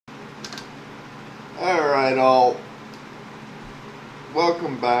Alright, all.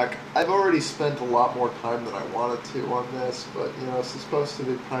 Welcome back. I've already spent a lot more time than I wanted to on this, but, you know, this is supposed to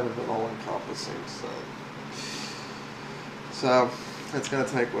be kind of an all-encompassing thing. So, it's going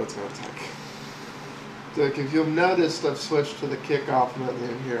to take what it's going to take. So, if you've noticed, I've switched to the kickoff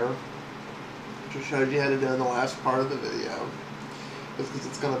menu here, which I showed you how to do in the last part of the video, because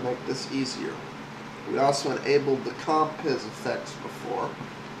it's going to make this easier. We also enabled the comp-piz effects before.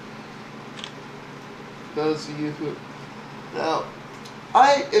 Those of you who... Now,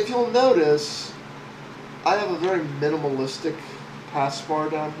 if you'll notice, I have a very minimalistic taskbar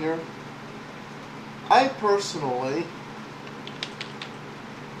down here. I personally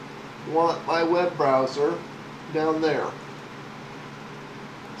want my web browser down there.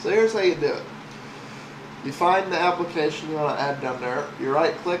 So here's how you do it. You find the application you want to add down there, you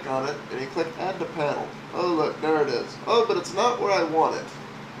right click on it, and you click add to panel. Oh look, there it is. Oh, but it's not where I want it.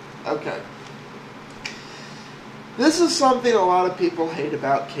 Okay. This is something a lot of people hate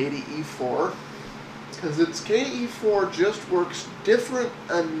about KDE 4, because KDE 4 just works different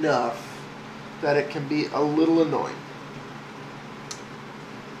enough that it can be a little annoying.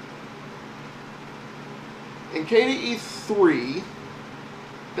 In KDE 3,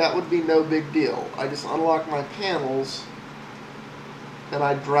 that would be no big deal. I just unlock my panels and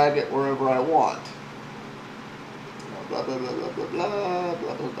I drag it wherever I want. Blah blah blah blah blah blah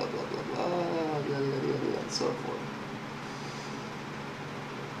blah blah blah blah blah, yada yada yada, and so forth.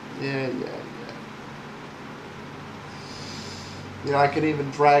 Yeah. You know, I can even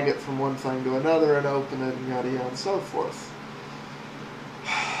drag it from one thing to another and open it and yada yada and so forth.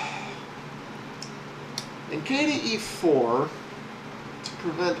 In KDE 4, to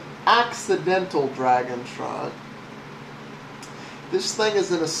prevent accidental drag and drop, this thing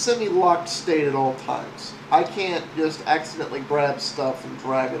is in a semi-locked state at all times. I can't just accidentally grab stuff and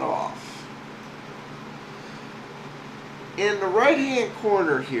drag it off. In the right-hand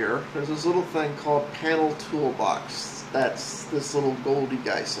corner here, there's this little thing called Panel Toolbox. That's this little goldy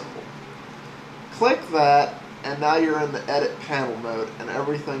guy symbol. Click that, and now you're in the Edit Panel mode, and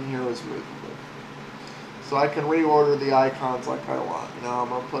everything here is movable. So I can reorder the icons like I want. You know, I'm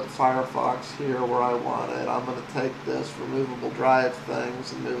going to put Firefox here where I want it. I'm going to take this removable drive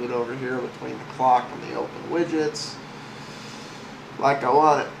things and move it over here between the clock and the open widgets like I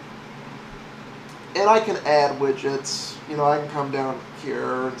want it. And I can add widgets. You know, I can come down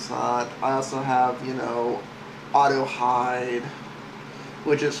here inside. I also have, you know, auto hide,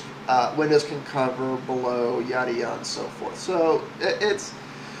 which is Windows can cover below, yada yada and so forth. So it's...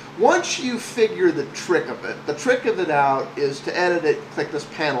 Once you figure the trick of it out is to edit it, click this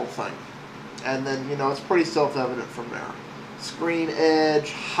panel thing. And then, you know, it's pretty self-evident from there. Screen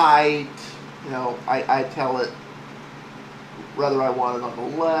edge, height, you know, I tell it whether I want it on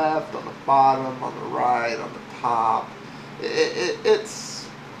the left, on the bottom, on the right, on the top.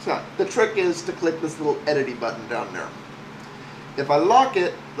 So the trick is to click this little editing button down there. If I lock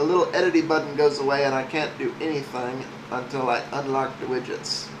it, the little editing button goes away and I can't do anything until I unlock the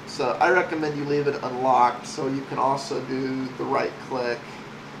widgets. So I recommend you leave it unlocked so you can also do the right click,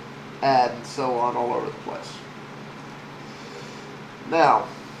 add, and so on all over the place. Now,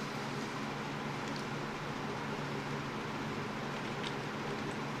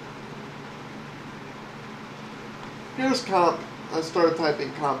 here's comp. I started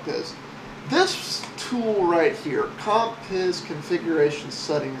typing comp-piz. This tool right here, comp-piz Configuration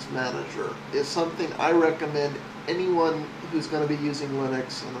Settings Manager, is something I recommend anyone who's going to be using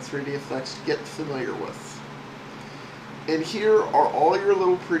Linux and the 3D effects get familiar with. And here are all your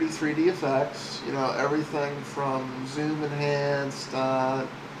little pretty 3D effects, you know, everything from zoom enhanced to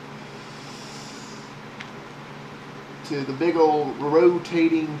the big old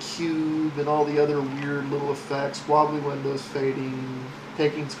rotating cube and all the other weird little effects, wobbly windows fading,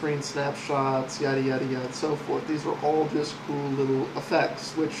 taking screen snapshots, yada yada yada and so forth. These are all just cool little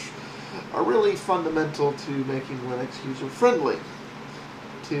effects which are really fundamental to making Linux user-friendly.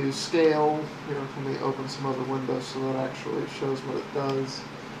 To scale, here, let me open some other windows so that actually shows what it does.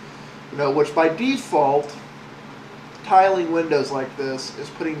 You know, which by default, tiling windows like this is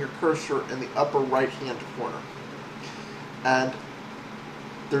putting your cursor in the upper right-hand corner. And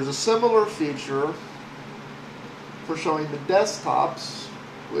there's a similar feature for showing the desktops,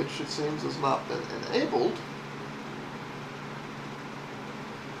 which it seems has not been enabled.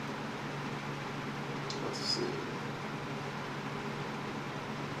 Let's see.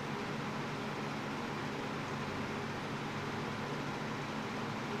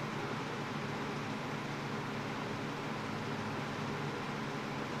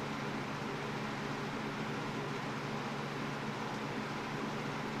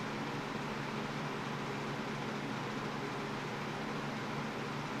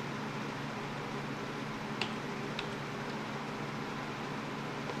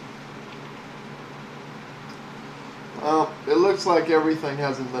 looks like everything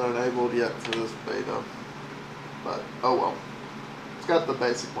hasn't been enabled yet for this beta. But, oh well. It's got the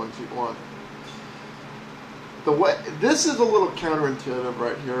basic ones you want. This is a little counterintuitive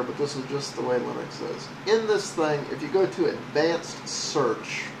right here, but this is just the way Linux is. In this thing, if you go to Advanced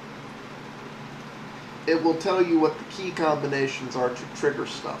Search, it will tell you what the key combinations are to trigger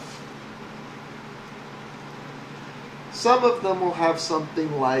stuff. Some of them will have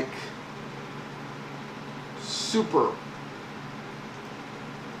something like super.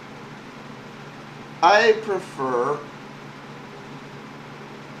 I prefer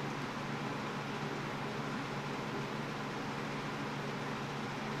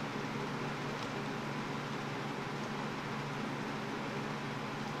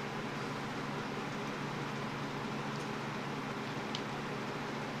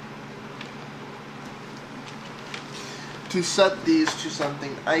to set these to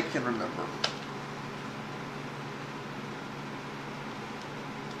something I can remember.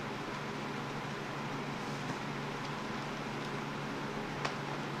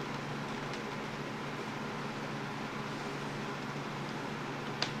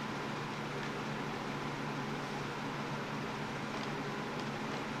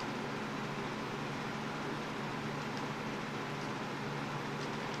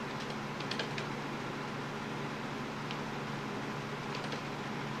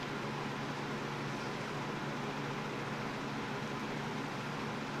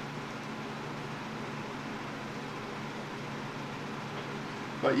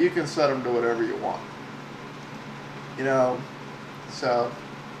 But you can set them to whatever you want. You know, so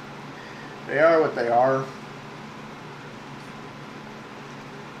they are what they are.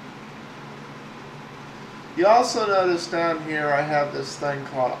 You also notice down here I have this thing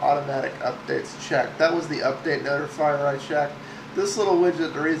called automatic updates checked. That was the update notifier I checked. This little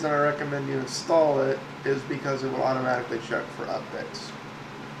widget, the reason I recommend you install it is because it will automatically check for updates.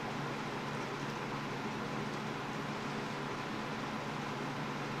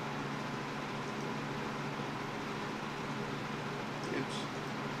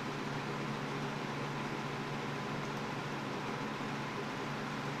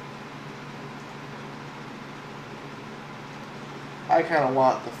 I kind of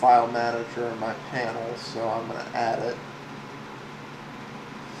want the file manager in my panel, so I'm going to add it.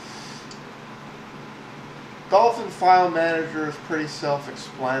 Dolphin File Manager is pretty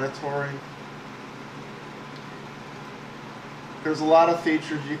self-explanatory. There's a lot of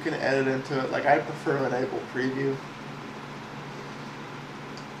features you can edit into it. Like, I prefer enable preview.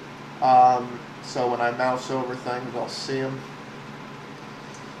 So when I mouse over things, I'll see them.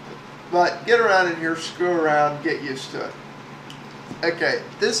 But get around in here, screw around, get used to it. Okay,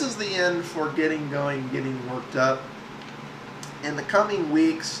 this is the end for getting going, getting worked up. In the coming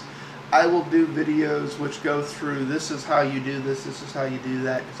weeks, I will do videos which go through this is how you do this is how you do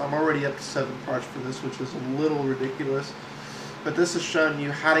that. Because I'm already up to 7 parts for this, which is a little ridiculous. But this is showing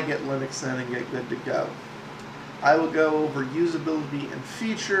you how to get Linux in and get good to go. I will go over usability and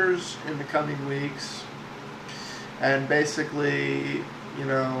features in the coming weeks. And basically, you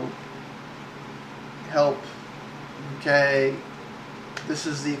know, help, okay, this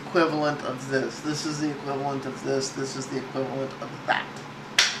is the equivalent of this. This is the equivalent of this. This is the equivalent of that.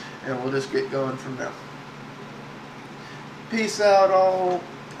 And we'll just get going from there. Peace out all.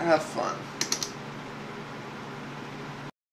 Have fun.